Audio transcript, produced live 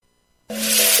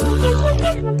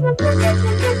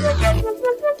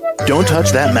Don't touch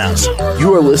that mouse.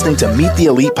 You are listening to Meet the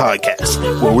Elite Podcast,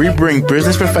 where we bring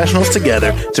business professionals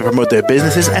together to promote their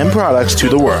businesses and products to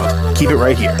the world. Keep it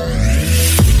right here.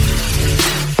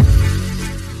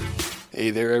 Hey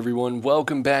there, everyone.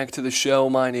 Welcome back to the show.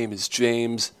 My name is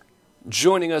James.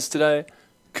 Joining us today,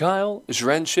 Kyle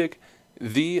Zrenchik,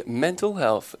 the mental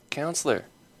health counselor.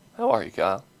 How are you,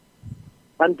 Kyle?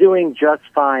 I'm doing just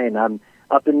fine. I'm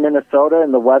up in Minnesota,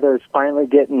 and the weather is finally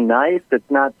getting nice. It's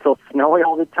not so snowy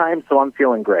all the time, so I'm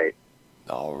feeling great.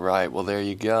 All right. Well, there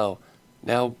you go.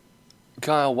 Now,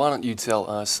 Kyle, why don't you tell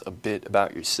us a bit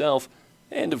about yourself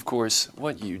and, of course,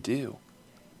 what you do?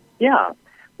 Yeah.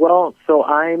 Well, so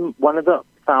I'm one of the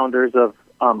founders of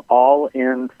All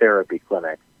In Therapy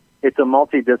Clinic. It's a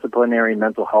multidisciplinary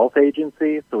mental health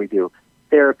agency, so we do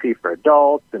therapy for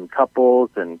adults and couples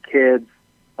and kids,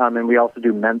 and we also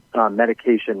do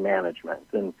medication management.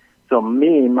 And so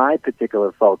my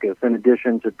particular focus, in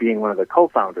addition to being one of the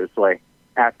co-founders, so I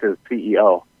act as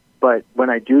CEO, but when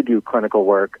I do clinical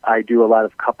work, I do a lot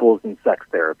of couples and sex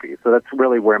therapy. So that's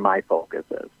really where my focus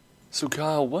is. So,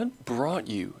 Kyle, what brought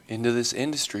you into this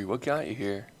industry? What got you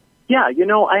here? Yeah,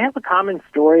 I have a common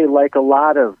story like a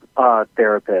lot of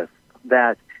therapists,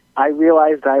 that I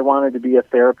realized I wanted to be a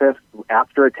therapist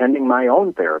after attending my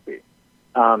own therapy.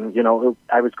 I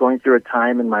was going through a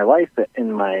time in my life,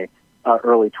 in my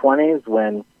early 20s,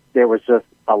 when there was just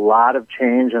a lot of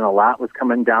change and a lot was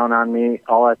coming down on me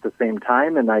all at the same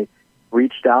time, and I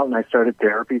reached out and I started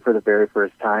therapy for the very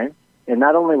first time. And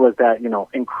not only was that,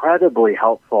 incredibly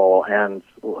helpful and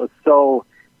so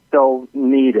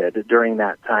needed during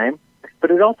that time,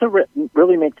 but it also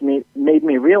really made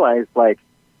me realize,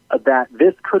 that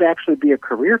this could actually be a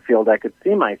career field I could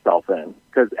see myself in.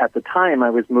 Because at the time, I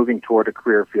was moving toward a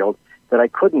career field that I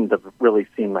couldn't have really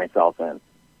seen myself in.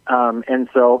 And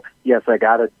so, yes, I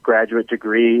got a graduate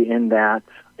degree in that,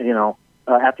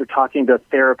 after talking to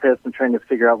therapists and trying to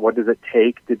figure out what does it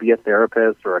take to be a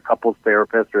therapist or a couples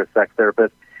therapist or a sex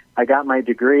therapist, I got my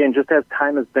degree, and just as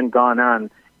time has been gone on,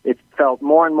 it felt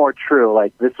more and more true,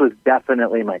 like this was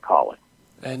definitely my calling.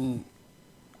 And,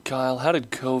 Kyle, how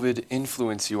did COVID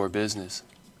influence your business?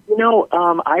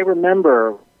 I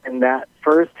remember when that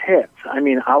first hit,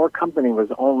 our company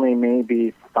was only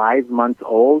maybe 5 months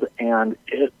old, and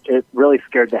it really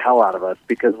scared the hell out of us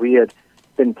because we had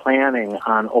been planning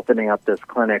on opening up this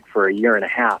clinic for a year and a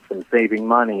half and saving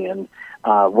money and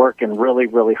working really,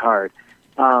 really hard.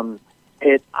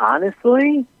 It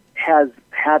honestly has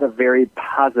had a very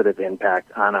positive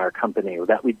impact on our company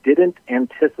that we didn't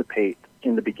anticipate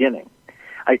in the beginning.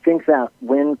 I think that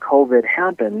when COVID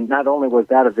happened, not only was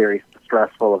that a very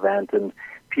stressful event, and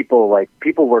people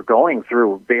were going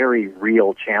through very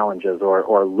real challenges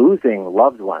or losing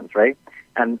loved ones, right?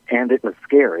 And it was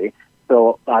scary.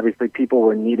 So obviously people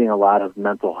were needing a lot of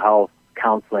mental health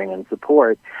counseling and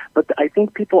support. But I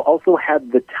think people also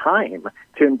had the time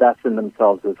to invest in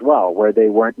themselves as well, where they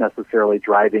weren't necessarily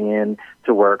driving in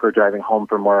to work or driving home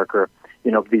from work, or,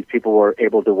 these people were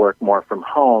able to work more from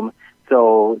home.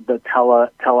 So the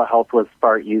telehealth was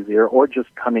far easier, or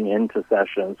just coming into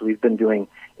sessions. We've been doing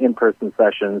in-person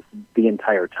sessions the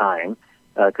entire time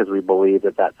because we believe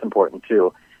that that's important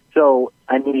too. So,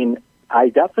 I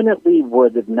definitely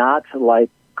would not like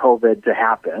COVID to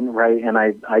happen, right? And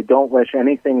I don't wish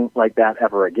anything like that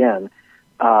ever again.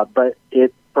 But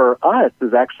it, for us,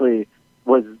 it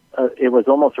was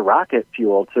almost a rocket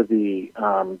fuel to the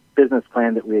business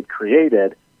plan that we had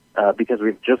created, because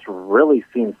we've just really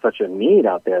seen such a need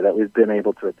out there that we've been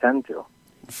able to attend to.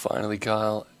 Finally,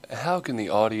 Kyle, how can the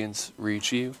audience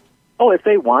reach you? Oh, if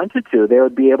they wanted to, they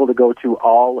would be able to go to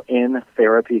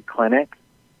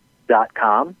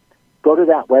allintherapyclinic.com. Go to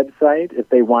that website. If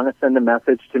they want to send a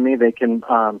message to me, they can.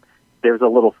 There's a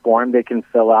little form they can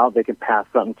fill out. They can pass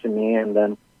something to me, and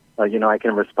then I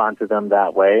can respond to them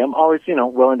that way. I'm always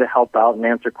willing to help out and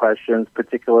answer questions,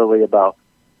 particularly about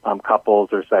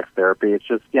couples or sex therapy. It's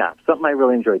just something I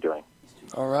really enjoy doing.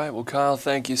 All right. Well, Kyle,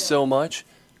 thank you so much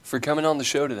for coming on the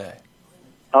show today.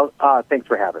 Thanks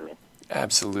for having me.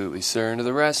 Absolutely, sir. And to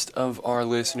the rest of our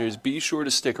listeners, be sure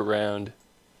to stick around.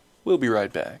 We'll be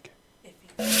right back.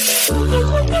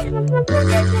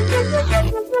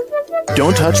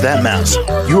 Don't touch that mouse.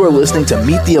 You are listening to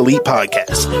Meet the Elite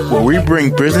Podcast, where we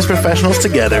bring business professionals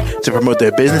together to promote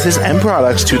their businesses and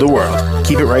products to the world.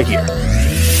 Keep it right here.